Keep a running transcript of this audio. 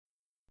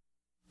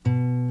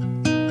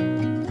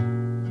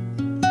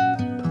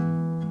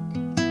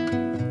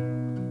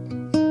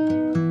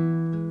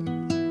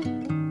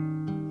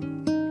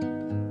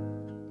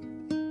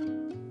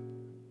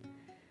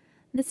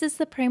This is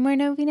the Pray More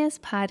Novenas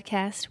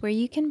podcast where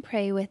you can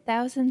pray with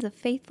thousands of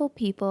faithful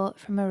people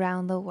from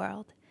around the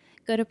world.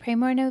 Go to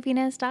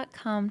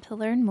praymorenovenas.com to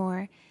learn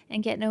more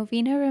and get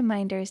novena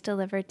reminders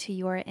delivered to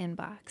your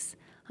inbox.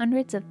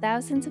 Hundreds of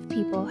thousands of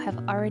people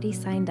have already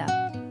signed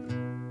up.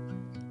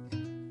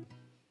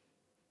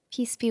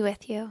 Peace be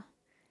with you.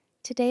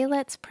 Today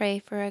let's pray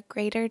for a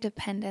greater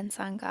dependence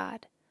on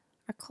God.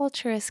 Our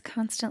culture is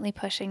constantly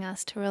pushing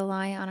us to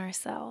rely on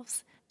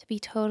ourselves, to be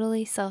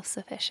totally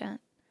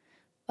self-sufficient.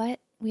 But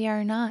we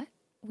are not.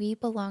 We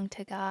belong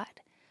to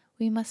God.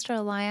 We must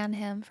rely on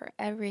Him for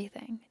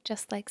everything,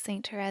 just like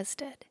St. Therese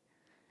did.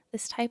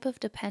 This type of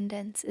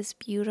dependence is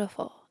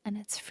beautiful and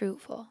it's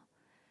fruitful.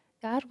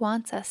 God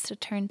wants us to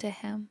turn to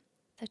Him,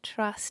 to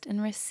trust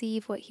and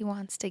receive what He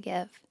wants to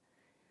give.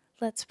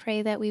 Let's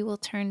pray that we will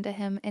turn to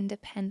Him and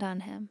depend on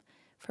Him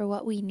for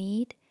what we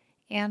need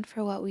and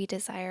for what we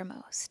desire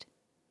most.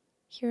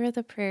 Here are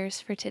the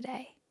prayers for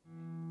today,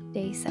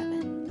 Day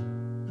 7.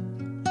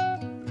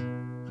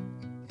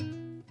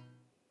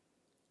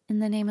 In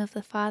the name of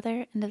the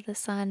Father, and of the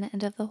Son,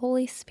 and of the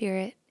Holy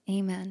Spirit,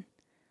 Amen.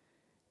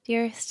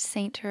 Dearest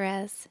Saint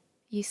Therese,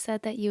 you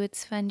said that you would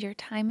spend your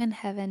time in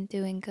heaven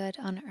doing good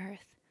on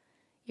earth.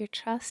 Your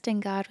trust in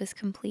God was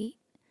complete.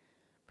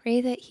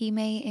 Pray that He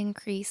may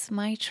increase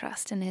my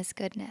trust in His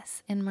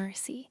goodness and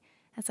mercy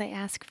as I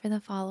ask for the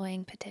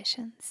following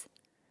petitions.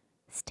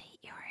 State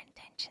your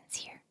intentions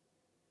here.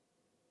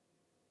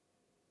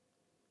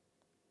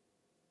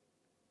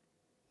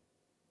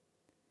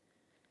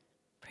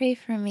 Pray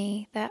for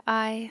me that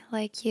I,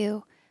 like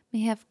you,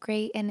 may have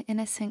great and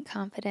innocent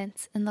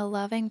confidence in the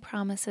loving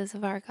promises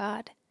of our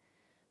God.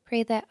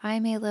 Pray that I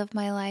may live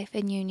my life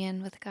in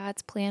union with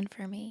God's plan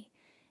for me,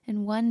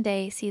 and one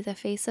day see the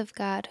face of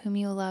God whom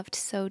you loved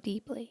so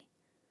deeply.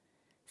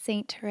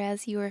 Saint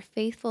Therese, you were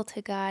faithful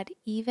to God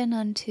even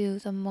unto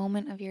the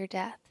moment of your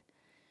death.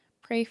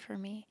 Pray for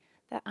me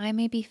that I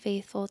may be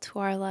faithful to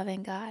our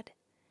loving God.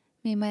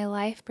 May my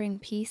life bring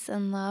peace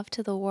and love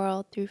to the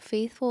world through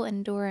faithful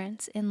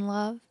endurance in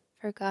love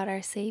for God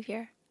our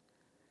Savior.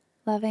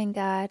 Loving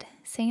God,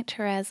 Saint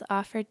Therese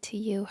offered to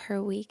you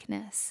her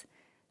weakness.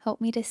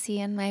 Help me to see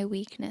in my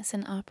weakness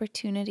an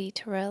opportunity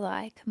to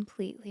rely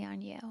completely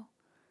on you.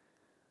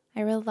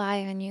 I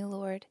rely on you,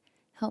 Lord.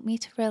 Help me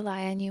to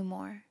rely on you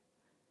more.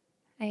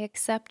 I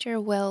accept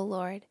your will,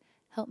 Lord.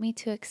 Help me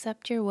to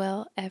accept your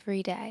will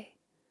every day.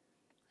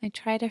 I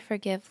try to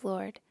forgive,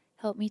 Lord.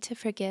 Help me to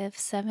forgive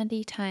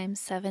 70 times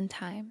 7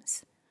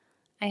 times.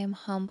 I am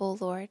humble,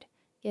 Lord.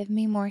 Give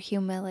me more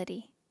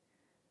humility.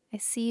 I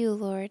see you,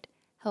 Lord.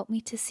 Help me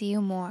to see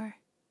you more.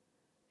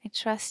 I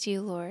trust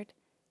you, Lord.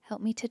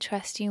 Help me to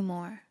trust you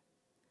more.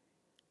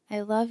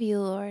 I love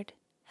you, Lord.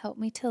 Help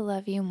me to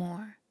love you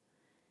more.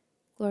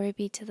 Glory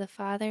be to the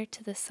Father,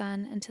 to the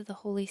Son, and to the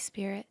Holy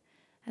Spirit,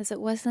 as it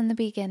was in the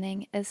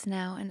beginning, is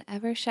now, and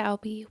ever shall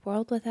be,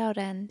 world without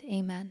end.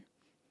 Amen.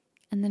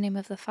 In the name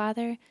of the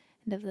Father,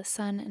 and of the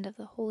Son, and of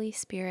the Holy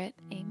Spirit.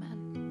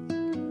 Amen.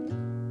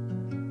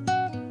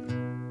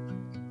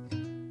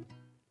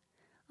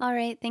 All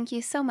right, thank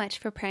you so much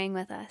for praying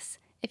with us.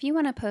 If you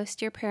want to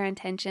post your prayer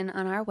intention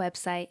on our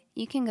website,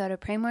 you can go to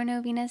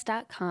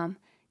praymorenovenas.com,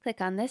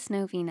 click on this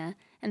novena,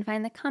 and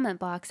find the comment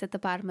box at the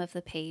bottom of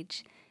the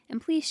page. And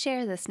please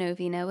share this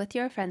novena with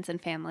your friends and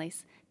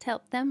families to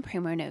help them pray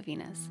more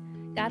novenas.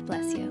 God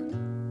bless you.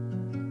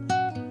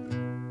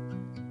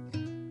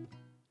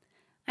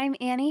 I'm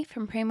Annie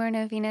from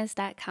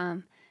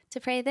praymorenovenas.com. To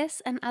pray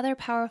this and other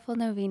powerful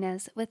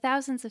novenas with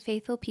thousands of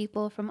faithful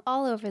people from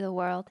all over the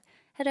world,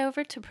 head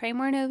over to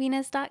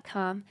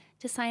praymorenovenas.com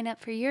to sign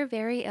up for your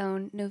very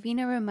own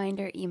novena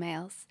reminder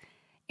emails.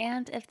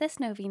 And if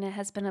this novena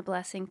has been a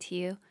blessing to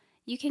you,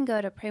 you can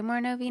go to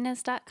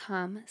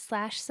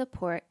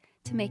praymorenovenas.com/support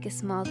to make a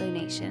small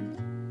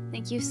donation.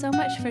 Thank you so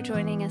much for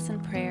joining us in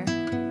prayer.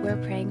 We're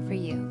praying for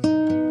you.